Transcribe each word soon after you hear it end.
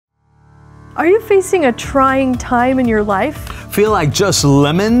Are you facing a trying time in your life? Feel like just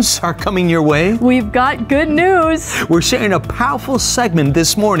lemons are coming your way? We've got good news. We're sharing a powerful segment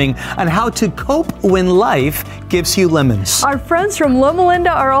this morning on how to cope when life gives you lemons. Our friends from Loma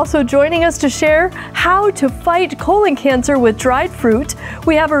Linda are also joining us to share how to fight colon cancer with dried fruit.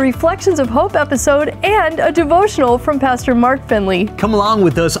 We have a Reflections of Hope episode and a devotional from Pastor Mark Finley. Come along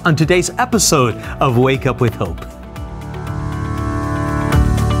with us on today's episode of Wake Up with Hope.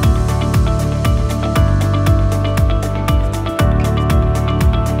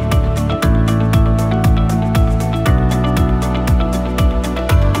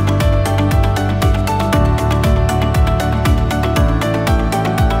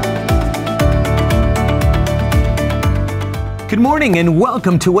 Good morning and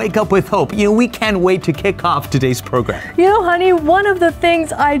welcome to Wake Up with Hope. We can't wait to kick off today's program. Honey, one of the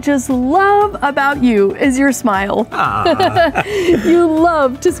things I just love about you is your smile. You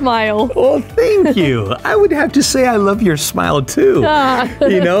love to smile. Well, thank you. I would have to say I love your smile too.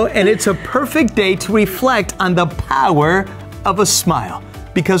 And it's a perfect day to reflect on the power of a smile.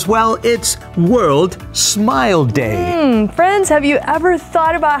 Because, well, it's World Smile Day. Friends, have you ever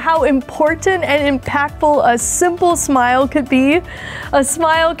thought about how important and impactful a simple smile could be? A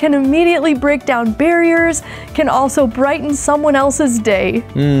smile can immediately break down barriers, can also brighten someone else's day.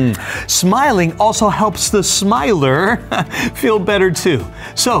 Smiling also helps the smiler feel better too.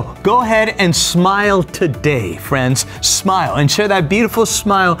 So go ahead and smile today, friends. Smile and share that beautiful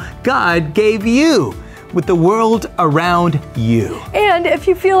smile God gave you with the world around you. And if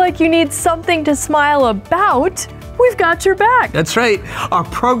you feel like you need something to smile about, we've got your back. That's right. Our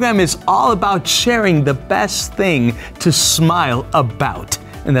program is all about sharing the best thing to smile about,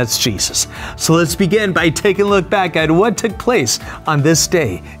 and that's Jesus. So let's begin by taking a look back at what took place on this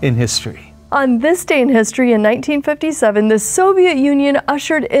day in history. On this day in history in 1957, the Soviet Union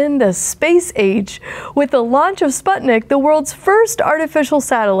ushered in the space age with the launch of Sputnik, the world's first artificial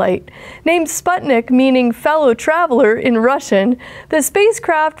satellite. Named Sputnik, meaning fellow traveler in Russian, the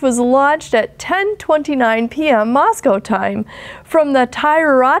spacecraft was launched at 10:29 p.m. Moscow time from the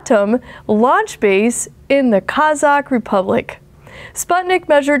Tyuratam launch base in the Kazakh Republic. Sputnik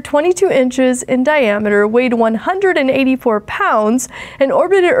measured 22 inches in diameter, weighed 184 pounds, and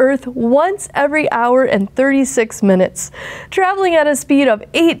orbited Earth once every hour and 36 minutes. Traveling at a speed of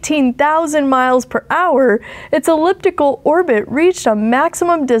 18,000 miles per hour, its elliptical orbit reached a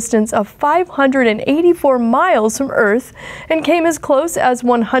maximum distance of 584 miles from Earth and came as close as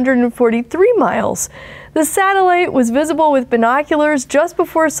 143 miles. The satellite was visible with binoculars just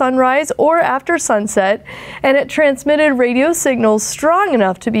before sunrise or after sunset, and it transmitted radio signals strong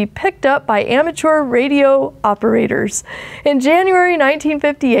enough to be picked up by amateur radio operators. In January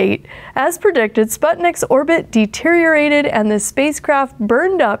 1958, as predicted, Sputnik's orbit deteriorated and the spacecraft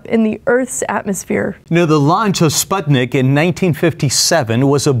burned up in the Earth's atmosphere. The launch of Sputnik in 1957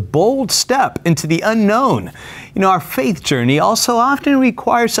 was a bold step into the unknown. Our faith journey also often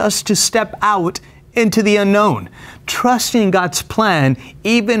requires us to step out into the unknown, trusting God's plan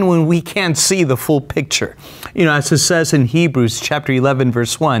even when we can't see the full picture. As it says in Hebrews chapter 11,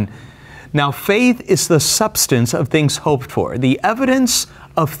 verse 1, now faith is the substance of things hoped for, the evidence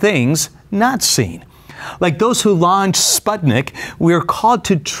of things not seen. Like those who launched Sputnik, we are called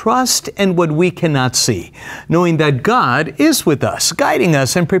to trust in what we cannot see, knowing that God is with us, guiding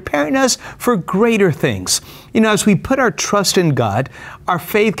us and preparing us for greater things. As we put our trust in God, our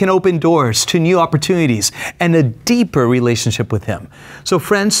faith can open doors to new opportunities and a deeper relationship with Him. So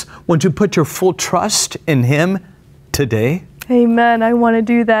friends, want to put your full trust in Him today? Amen. I want to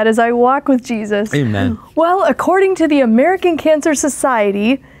do that as I walk with Jesus. Amen. Well, according to the American Cancer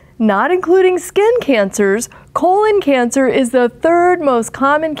Society, not including skin cancers, colon cancer is the third most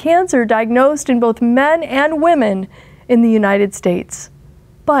common cancer diagnosed in both men and women in the United States.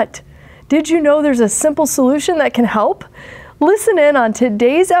 But did you know there's a simple solution that can help? Listen in on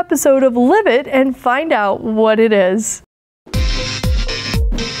today's episode of Live It and find out what it is.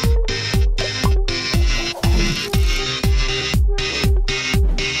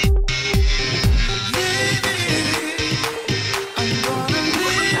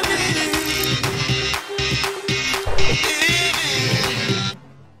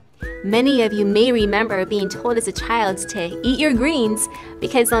 Many of you may remember being told as a child to eat your greens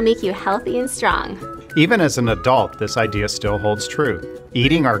because they'll make you healthy and strong. Even as an adult, this idea still holds true.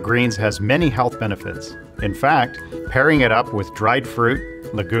 Eating our greens has many health benefits. In fact, pairing it up with dried fruit,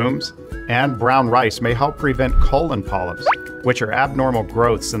 legumes, and brown rice may help prevent colon polyps. which are abnormal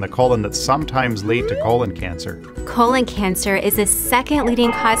growths in the colon that sometimes lead to colon cancer. Colon cancer is the second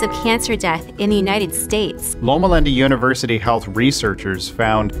leading cause of cancer death in the United States. Loma Linda University health researchers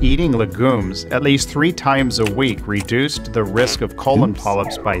found eating legumes at least 3 times a week reduced the risk of colon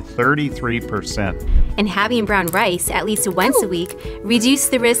polyps by 33%. And having brown rice at least once a week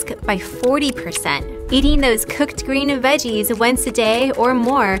reduced the risk by 40%. Eating those cooked green and veggies once a day or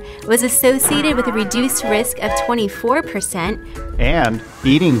more was associated with a reduced risk of 24%. And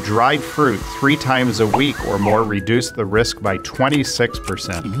eating dried fruit 3 times a week or more reduced the risk by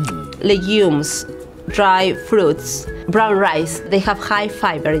 26%. Legumes, dry fruits, brown rice, they have high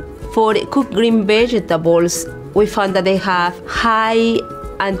fiber. For cooked green vegetables, we found that they have high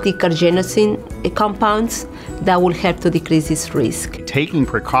anti-carcinogen compounds that will help to decrease this risk. Taking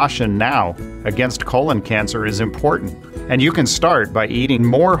precaution now against colon cancer is important, and you can start by eating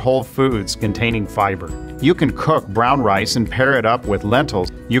more whole foods containing fiber. You can cook brown rice and pair it up with lentils.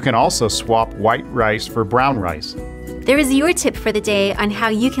 You can also swap white rice for brown rice. There is your tip for the day on how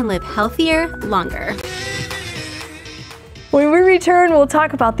you can live healthier longer. When we return, we'll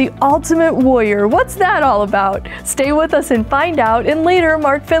talk about the ultimate warrior. What's that all about? Stay with us and find out, and later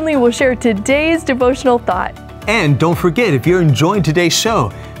Mark Finley will share today's devotional thought. And don't forget, if you're enjoying today's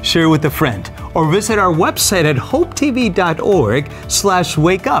show, share with a friend or visit our website at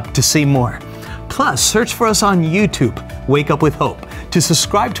hopetv.org/wakeup to see more. Plus, search for us on YouTube, Wake Up with Hope, to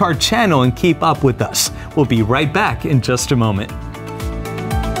subscribe to our channel and keep up with us. We'll be right back in just a moment.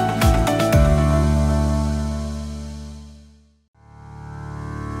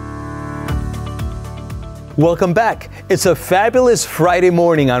 Welcome back. It's a fabulous Friday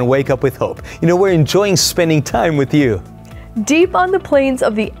morning on Wake Up with Hope. You know, we're enjoying spending time with you. Deep on the plains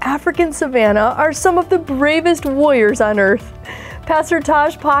of the African savanna are some of the bravest warriors on earth. Pastor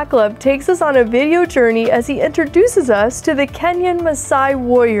Taj Pakleb takes us on a video journey as he introduces us to the Kenyan Maasai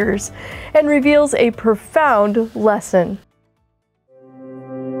warriors and reveals a profound lesson.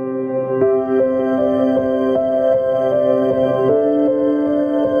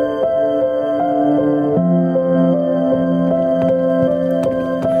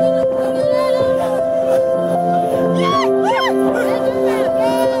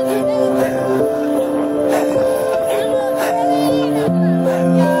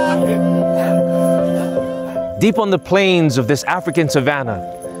 Deep on the plains of this African savanna,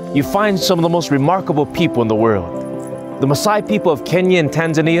 you find some of the most remarkable people in the world. The Maasai people of Kenya and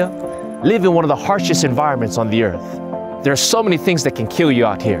Tanzania live in one of the harshest environments on the earth. There are so many things that can kill you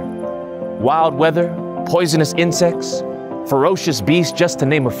out here. Wild weather, poisonous insects, ferocious beasts, just to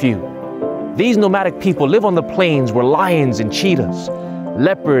name a few. These nomadic people live on the plains where lions and cheetahs,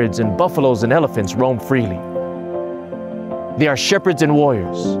 leopards and buffaloes and elephants roam freely. They are shepherds and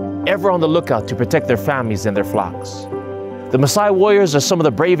warriors, ever on the lookout to protect their families and their flocks. The Maasai warriors are some of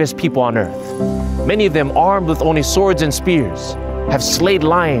the bravest people on earth. Many of them, armed with only swords and spears, have slayed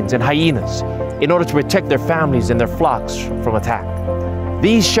lions and hyenas in order to protect their families and their flocks from attack.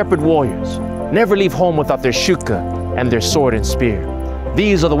 These shepherd warriors never leave home without their shuka and their sword and spear.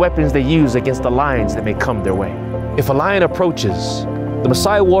 These are the weapons they use against the lions that may come their way. If a lion approaches, the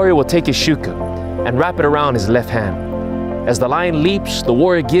Maasai warrior will take his shuka and wrap it around his left hand. As the lion leaps, the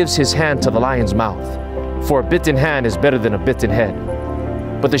warrior gives his hand to the lion's mouth, for a bitten hand is better than a bitten head.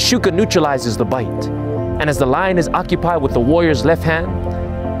 But the shuka neutralizes the bite, and as the lion is occupied with the warrior's left hand,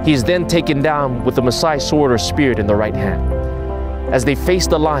 he is then taken down with the Maasai sword or spear in the right hand. As they face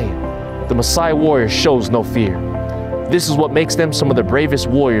the lion, the Maasai warrior shows no fear. This is what makes them some of the bravest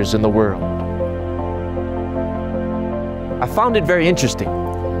warriors in the world. I found it very interesting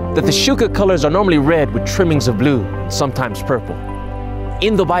that the shuka colors are normally red with trimmings of blue, sometimes purple.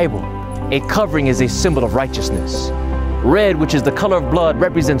 In the Bible, a covering is a symbol of righteousness. Red, which is the color of blood,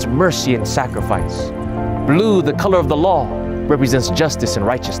 represents mercy and sacrifice. Blue, the color of the law, represents justice and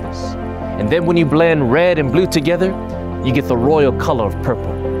righteousness. And then when you blend red and blue together, you get the royal color of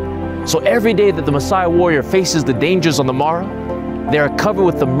purple. So every day that the Maasai warrior faces the dangers on the morrow, they are covered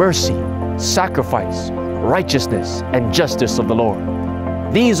with the mercy, sacrifice, righteousness, and justice of the Lord.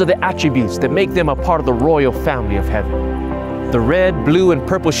 These are the attributes that make them a part of the royal family of heaven. The red, blue, and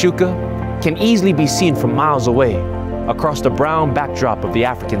purple shuka can easily be seen from miles away across the brown backdrop of the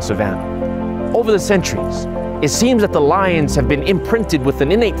African savanna. Over the centuries, it seems that the lions have been imprinted with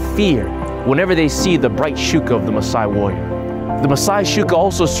an innate fear whenever they see the bright shuka of the Maasai warrior. The Maasai shuka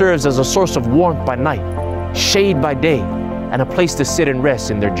also serves as a source of warmth by night, shade by day, and a place to sit and rest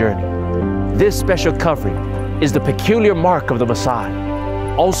in their journey. This special covering is the peculiar mark of the Maasai,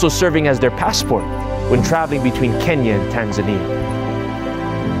 also serving as their passport when traveling between Kenya and Tanzania.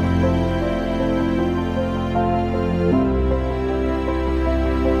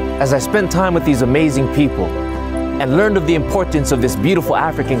 As I spent time with these amazing people and learned of the importance of this beautiful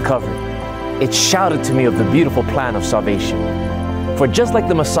African cover, it shouted to me of the beautiful plan of salvation. For just like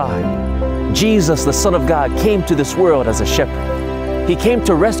the Messiah, Jesus, the Son of God, came to this world as a shepherd. He came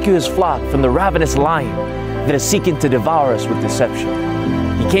to rescue his flock from the ravenous lion that is seeking to devour us with deception.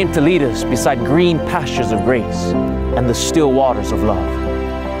 He came to lead us beside green pastures of grace and the still waters of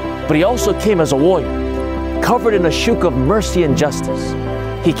love. But he also came as a warrior, covered in a shook of mercy and justice.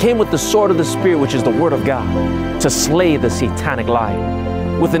 He came with the sword of the Spirit, which is the Word of God, to slay the satanic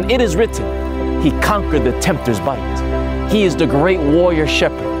lion. With an "it is written," he conquered the tempter's bite. He is the great warrior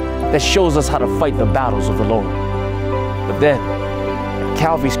shepherd that shows us how to fight the battles of the Lord. But then, at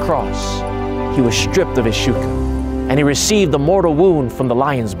Calvary's cross, he was stripped of his shuka, and he received the mortal wound from the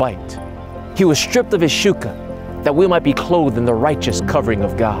lion's bite. He was stripped of his shuka, that we might be clothed in the righteous covering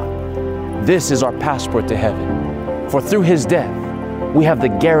of God. This is our passport to heaven, for through his death, we have the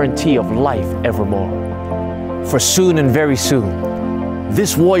guarantee of life evermore. For soon and very soon,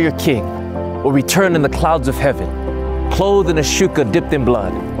 this warrior king will return in the clouds of heaven, clothed in a shuka dipped in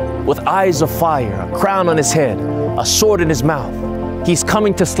blood, with eyes of fire, a crown on his head, a sword in his mouth. He's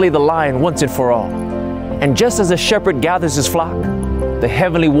coming to slay the lion once and for all. And just as a shepherd gathers his flock, the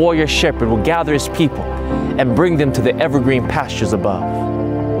heavenly warrior shepherd will gather his people and bring them to the evergreen pastures above.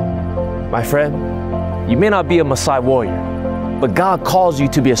 My friend, you may not be a Maasai warrior, but God calls you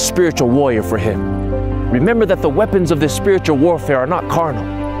to be a spiritual warrior for him. Remember that the weapons of this spiritual warfare are not carnal,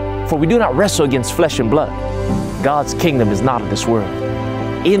 for we do not wrestle against flesh and blood. God's kingdom is not of this world.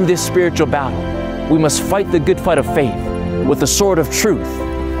 In this spiritual battle, we must fight the good fight of faith with the sword of truth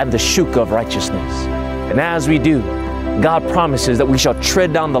and the shuka of righteousness. And as we do, God promises that we shall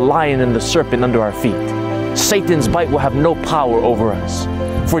tread down the lion and the serpent under our feet. Satan's bite will have no power over us.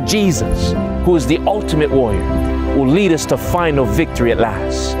 For Jesus, who is the ultimate warrior, will lead us to final victory at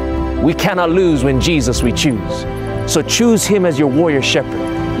last. We cannot lose when Jesus we choose. So choose him as your warrior shepherd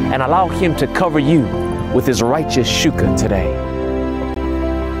and allow him to cover you with his righteous shuka today.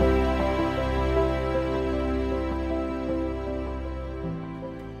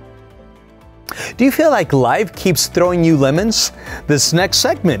 Do you feel like life keeps throwing you lemons? This next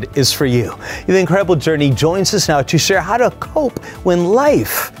segment is for you. The Incredible Journey joins us now to share how to cope when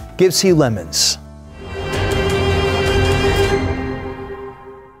life gives you lemons.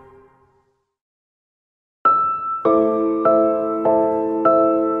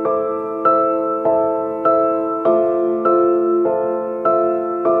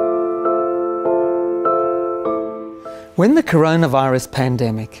 When the coronavirus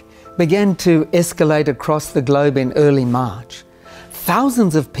pandemic began to escalate across the globe in early March,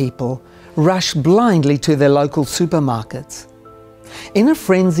 thousands of people rushed blindly to their local supermarkets. In a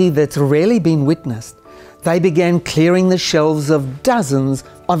frenzy that's rarely been witnessed, they began clearing the shelves of dozens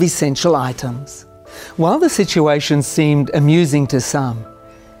of essential items. While the situation seemed amusing to some,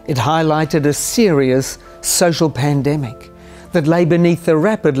 it highlighted a serious social pandemic that lay beneath the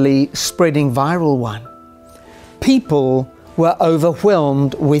rapidly spreading viral one. People were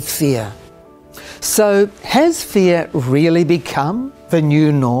overwhelmed with fear. So, has fear really become the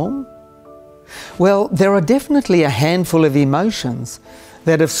new norm? Well, there are definitely a handful of emotions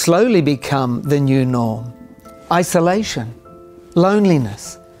that have slowly become the new norm. Isolation,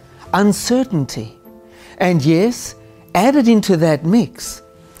 loneliness, uncertainty, and yes, added into that mix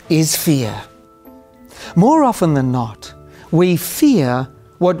is fear. More often than not, we fear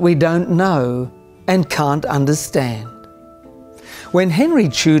what we don't know and can't understand. When Henry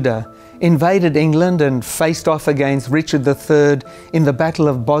Tudor invaded England and faced off against Richard III in the Battle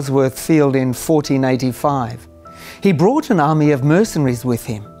of Bosworth Field in 1485, he brought an army of mercenaries with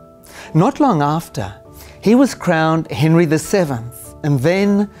him. Not long after, he was crowned Henry VII, and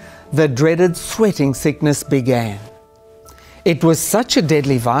then the dreaded sweating sickness began. It was such a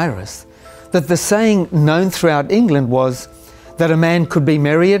deadly virus that the saying known throughout England was that a man could be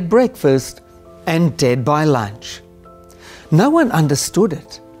merry at breakfast and dead by lunch. No one understood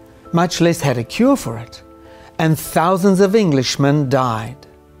it, much less had a cure for it, and thousands of Englishmen died.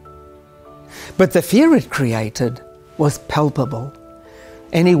 But the fear it created was palpable.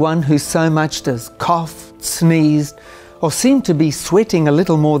 Anyone who so much as coughed, sneezed, or seemed to be sweating a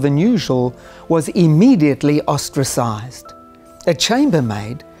little more than usual was immediately ostracized. A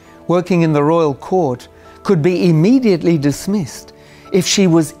chambermaid working in the royal court could be immediately dismissed if she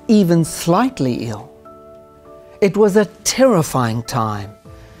was even slightly ill. It was a terrifying time,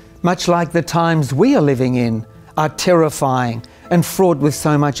 much like the times we are living in are terrifying and fraught with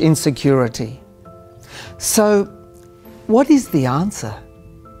so much insecurity. So, what is the answer?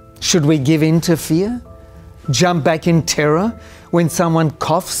 Should we give in to fear? Jump back in terror when someone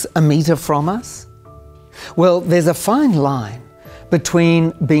coughs a metre from us? Well, there's a fine line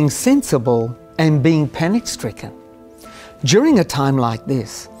between being sensible and being panic-stricken. During a time like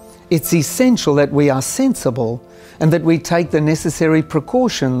this, it's essential that we are sensible and that we take the necessary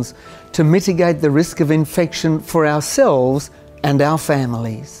precautions to mitigate the risk of infection for ourselves and our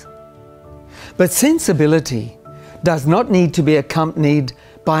families. But sensibility does not need to be accompanied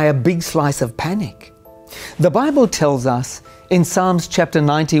by a big slice of panic. The Bible tells us in Psalms chapter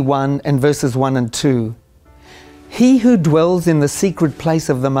 91 and verses 1 and 2, "He who dwells in the secret place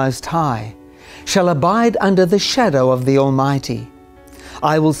of the Most High shall abide under the shadow of the Almighty.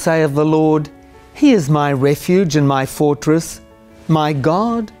 I will say of the Lord, He is my refuge and my fortress, my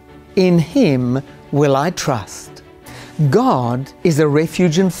God, in Him will I trust." God is a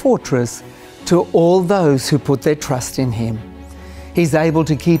refuge and fortress to all those who put their trust in Him. He's able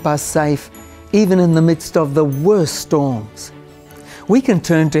to keep us safe even in the midst of the worst storms. We can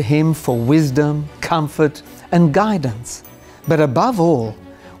turn to Him for wisdom, comfort, and guidance. But above all,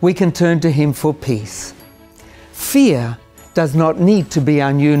 we can turn to Him for peace. Fear does not need to be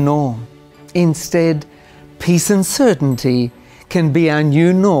our new norm. Instead, peace and certainty can be our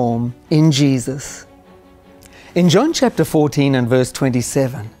new norm in Jesus. In John chapter 14 and verse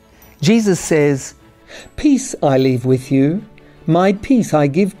 27, Jesus says, "Peace I leave with you, my peace I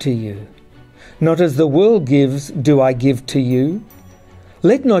give to you. Not as the world gives do I give to you.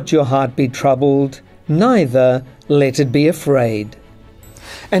 Let not your heart be troubled, neither let it be afraid."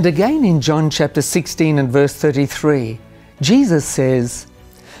 And again in John chapter 16 and verse 33, Jesus says,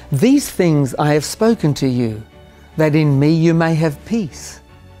 "These things I have spoken to you, that in me you may have peace.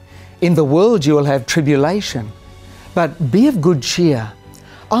 In the world you will have tribulation, but be of good cheer.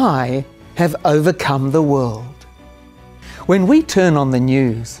 I have overcome the world." When we turn on the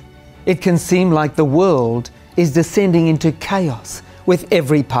news, it can seem like the world is descending into chaos with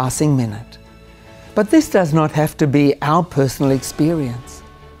every passing minute. But this does not have to be our personal experience.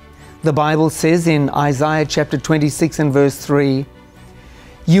 The Bible says in Isaiah chapter 26 and verse 3,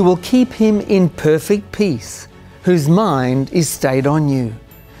 "You will keep him in perfect peace, whose mind is stayed on you,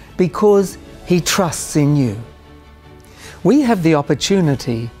 because he trusts in you." We have the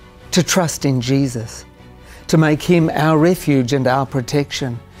opportunity to trust in Jesus, to make Him our refuge and our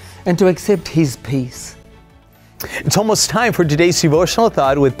protection, and to accept His peace. It's almost time for today's devotional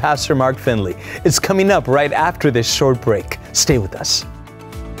thought with Pastor Mark Finley. It's coming up right after this short break. Stay with us.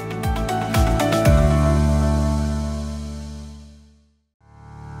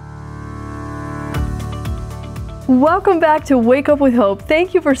 Welcome back to Wake Up with Hope.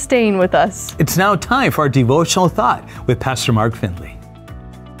 Thank you for staying with us. It's now time for our devotional thought with Pastor Mark Finley.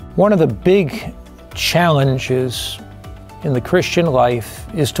 One of the big challenges in the Christian life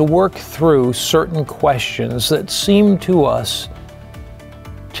is to work through certain questions that seem to us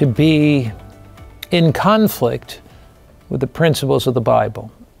to be in conflict with the principles of the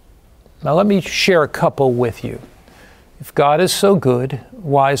Bible. Now let me share a couple with you. If God is so good,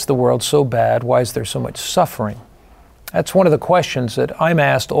 why is the world so bad? Why is there so much suffering? That's one of the questions that I'm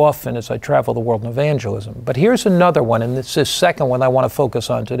asked often as I travel the world in evangelism. But here's another one, and it's this second one I want to focus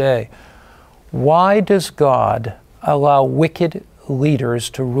on today. Why does God allow wicked leaders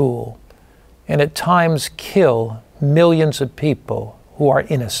to rule and at times kill millions of people who are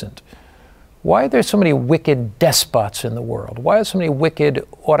innocent? Why are there so many wicked despots in the world? Why are so many wicked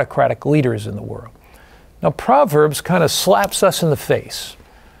autocratic leaders in the world? Now, Proverbs kind of slaps us in the face.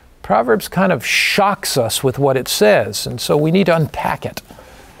 Proverbs kind of shocks us with what it says, and so we need to unpack it.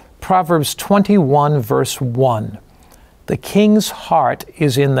 Proverbs 21, verse 1. "The king's heart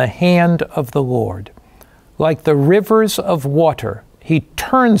is in the hand of the Lord. Like the rivers of water, he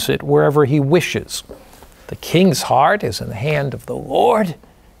turns it wherever he wishes." The king's heart is in the hand of the Lord.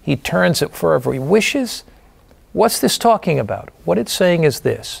 He turns it wherever he wishes. What's this talking about? What it's saying is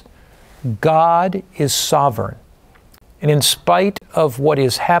this: God is sovereign. And in spite of what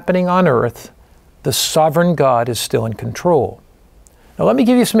is happening on earth, the sovereign God is still in control. Now let me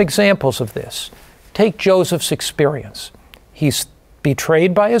give you some examples of this. Take Joseph's experience. He's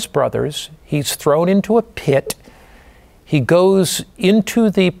betrayed by his brothers. He's thrown into a pit. He goes into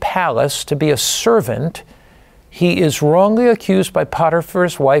the palace to be a servant. He is wrongly accused by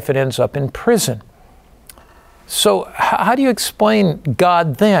Potiphar's wife and ends up in prison. So how do you explain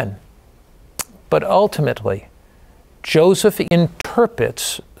God then? But ultimately, Joseph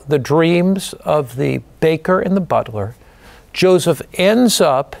interprets the dreams of the baker and the butler. Joseph ends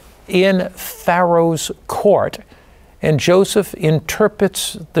up in Pharaoh's court, and Joseph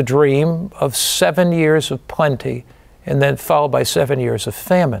interprets the dream of 7 years of plenty and then followed by 7 years of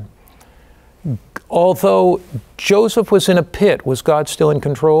famine. Although Joseph was in a pit, was God still in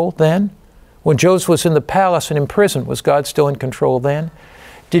control then? When Joseph was in the palace and in prison, was God still in control then?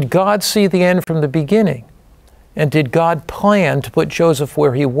 Did God see the end from the beginning? And did God plan to put Joseph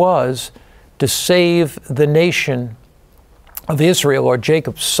where he was to save the nation of Israel, or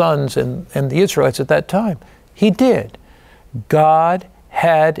Jacob's sons and the Israelites at that time? He did. God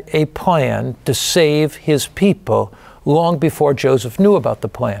had a plan to save his people long before Joseph knew about the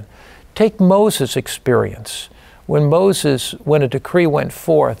plan. Take Moses' experience. When a decree went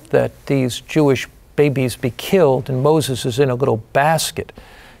forth that these Jewish babies be killed and Moses is in a little basket,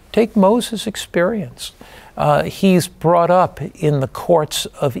 take Moses' experience. He's brought up in the courts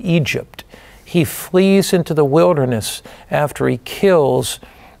of Egypt. He flees into the wilderness after he kills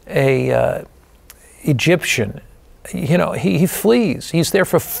a Egyptian. You know, he flees. He's there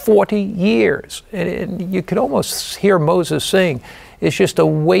for 40 years. And you could almost hear Moses saying, "It's just a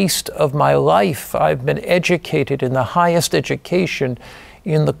waste of my life. I've been educated in the highest education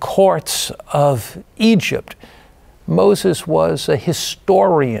in the courts of Egypt." Moses was a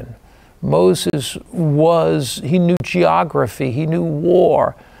historian. He knew geography, he knew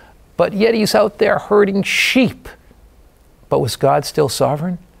war, but yet he's out there herding sheep. But was God still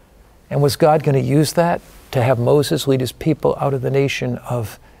sovereign? And was God going to use that to have Moses lead his people out of the nation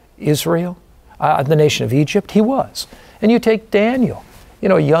of Israel, the nation of Egypt? He was. And you take Daniel, you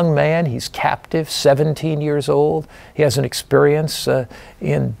know, a young man, he's captive, 17 years old. He has an experience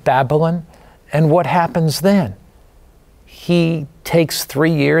in Babylon. And what happens then? He takes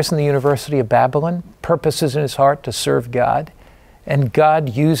 3 years in the University of Babylon, purposes in his heart to serve God, and God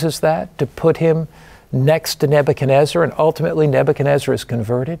uses that to put him next to Nebuchadnezzar, and ultimately Nebuchadnezzar is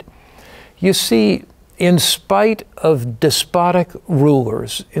converted. You see, in spite of despotic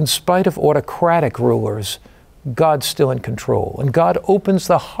rulers, in spite of autocratic rulers, God's still in control. And God opens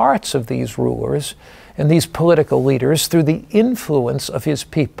the hearts of these rulers and these political leaders through the influence of his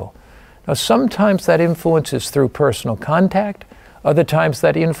people. Now, sometimes that influence is through personal contact. Other times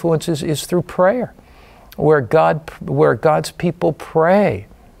that influence is through prayer, where God's people pray.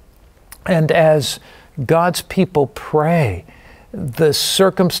 And as God's people pray, the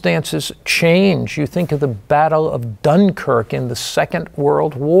circumstances change. You think of the Battle of Dunkirk in the Second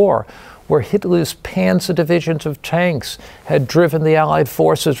World War, where Hitler's Panzer divisions of tanks had driven the Allied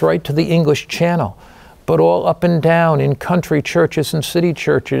forces right to the English Channel. But all up and down in country churches and city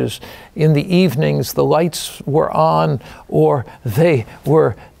churches, in the evenings, the lights were on, or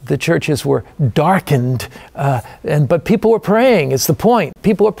the churches were darkened, but people were praying. It's the point.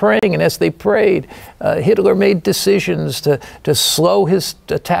 People were praying, and as they prayed, Hitler made decisions to slow his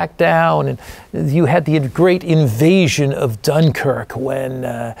attack down. And you had the great invasion of Dunkirk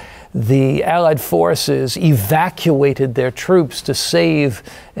when the Allied forces evacuated their troops to save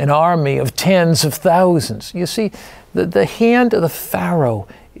an army of tens of thousands. You see, the hand of the Pharaoh,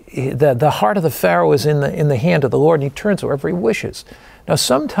 the heart of the Pharaoh is in the hand of the Lord, and he turns wherever he wishes. Now,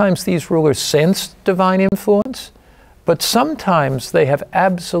 sometimes these rulers sense divine influence, but sometimes they have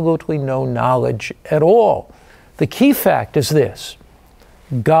absolutely no knowledge at all. The key fact is this: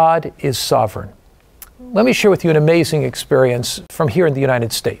 God is sovereign. Let me share with you an amazing experience from here in the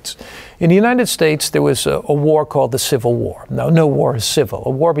United States. In the United States, there was a war called the Civil War. Now, no war is civil,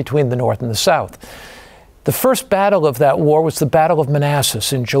 a war between the North and the South. The first battle of that war was the Battle of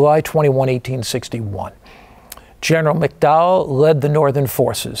Manassas in July 21, 1861. General McDowell led the Northern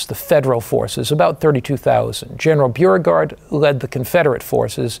forces, the Federal forces, about 32,000. General Beauregard led the Confederate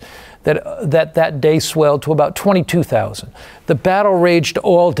forces that day swelled to about 22,000. The battle raged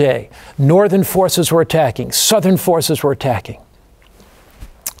all day. Northern forces were attacking. Southern forces were attacking.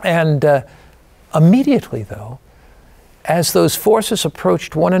 And immediately, though, as those forces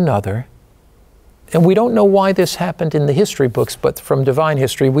approached one another, and we don't know why this happened in the history books, but from divine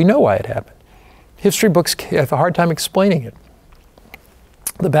history, we know why it happened. History books have a hard time explaining it.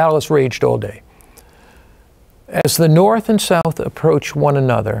 The battle has raged all day. As the North and South approach one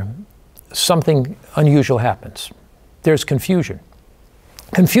another, something unusual happens. There's confusion.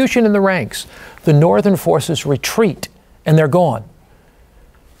 Confusion in the ranks. The Northern forces retreat, and they're gone.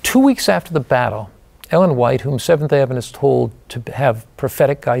 2 weeks after the battle, Ellen White, whom Seventh-day Adventists hold to have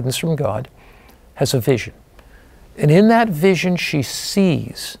prophetic guidance from God, has a vision. And in that vision, she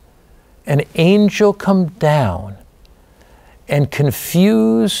sees an angel come down and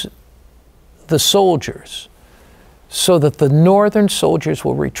confuse the soldiers so that the Northern soldiers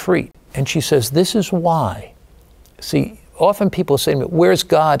will retreat. And she says, this is why. See, often people say to me, where's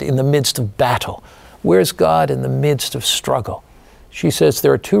God in the midst of battle? Where's God in the midst of struggle? She says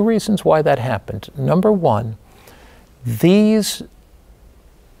there are two reasons why that happened. Number one, these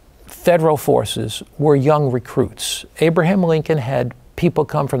federal forces were young recruits. Abraham Lincoln had people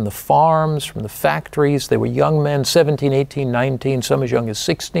come from the farms, from the factories. They were young men, 17, 18, 19, some as young as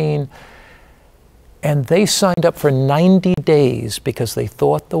 16. And they signed up for 90 days because they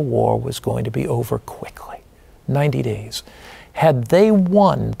thought the war was going to be over quickly. 90 days. Had they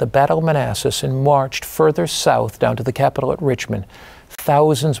won the Battle of Manassas and marched further south down to the capital at Richmond,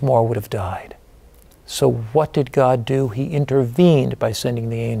 thousands more would have died. So what did God do? He intervened by sending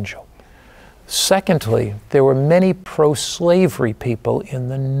the angel. Secondly, there were many pro-slavery people in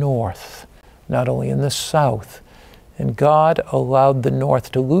the North, not only in the South. And God allowed the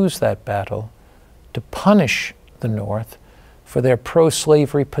North to lose that battle to punish the North for their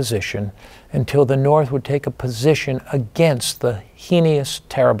pro-slavery position until the North would take a position against the heinous,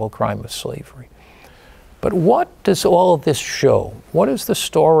 terrible crime of slavery. But what does all of this show? What does the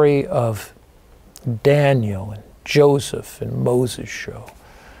story of Daniel and Joseph and Moses show?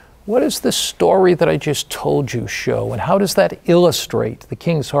 What does the story that I just told you show? And how does that illustrate the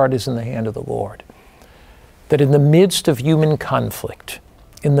king's heart is in the hand of the Lord? That in the midst of human conflict,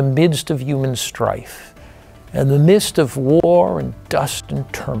 in the midst of human strife, in the midst of war and dust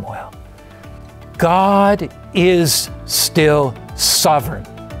and turmoil, God is still sovereign.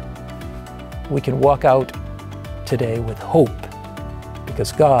 We can walk out today with hope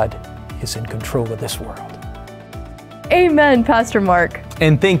because God is in control of this world. Amen, Pastor Mark.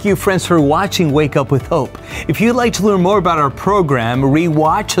 And thank you, friends, for watching Wake Up with Hope. If you'd like to learn more about our program,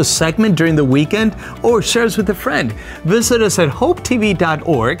 rewatch a segment during the weekend, or share us with a friend, visit us at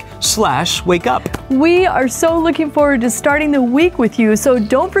hopetv.org/wakeup. We are so looking forward to starting the week with you, so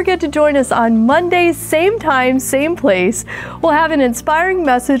don't forget to join us on Monday, same time, same place. We'll have an inspiring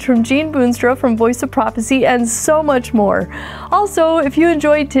message from Gene Boonstra from Voice of Prophecy and so much more. Also, if you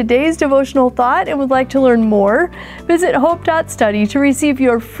enjoyed today's devotional thought and would like to learn more, visit hope.study to receive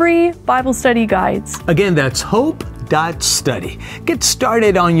your free Bible study guides. Again, that's hope.study. Get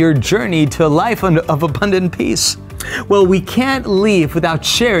started on your journey to a life of abundant peace. Well, we can't leave without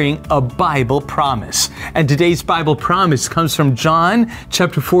sharing a Bible promise. And today's Bible promise comes from John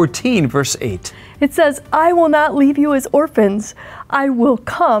chapter 14, verse 8. It says, "I will not leave you as orphans. I will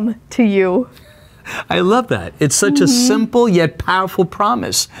come to you." I love that. It's such a simple yet powerful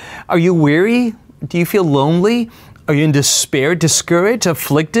promise. Are you weary? Do you feel lonely? Are you in despair, discouraged,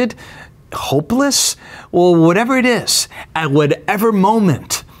 afflicted, hopeless? Well, whatever it is, at whatever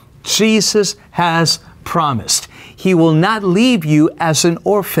moment, Jesus has promised He will not leave you as an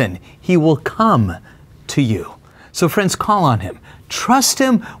orphan. He will come to you. So friends, call on Him. Trust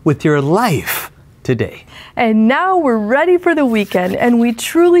Him with your life today. And now we're ready for the weekend, and we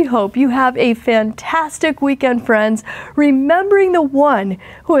truly hope you have a fantastic weekend, friends, remembering the one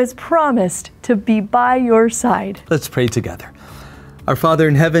who has promised to be by your side. Let's pray together. Our Father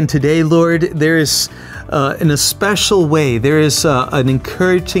in heaven, today, Lord, there is, in a special way, there is an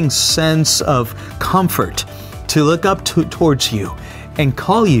encouraging sense of comfort to look up towards you and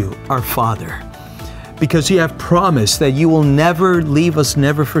call you our Father, because you have promised that you will never leave us,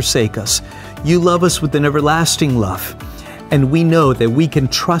 never forsake us. You love us with an everlasting love, and we know that we can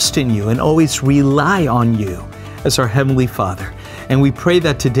trust in you and always rely on you as our Heavenly Father. And we pray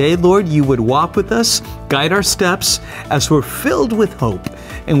that today, Lord, you would walk with us, guide our steps as we're filled with hope,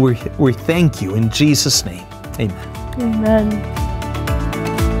 and we thank you in Jesus' name. Amen. Amen.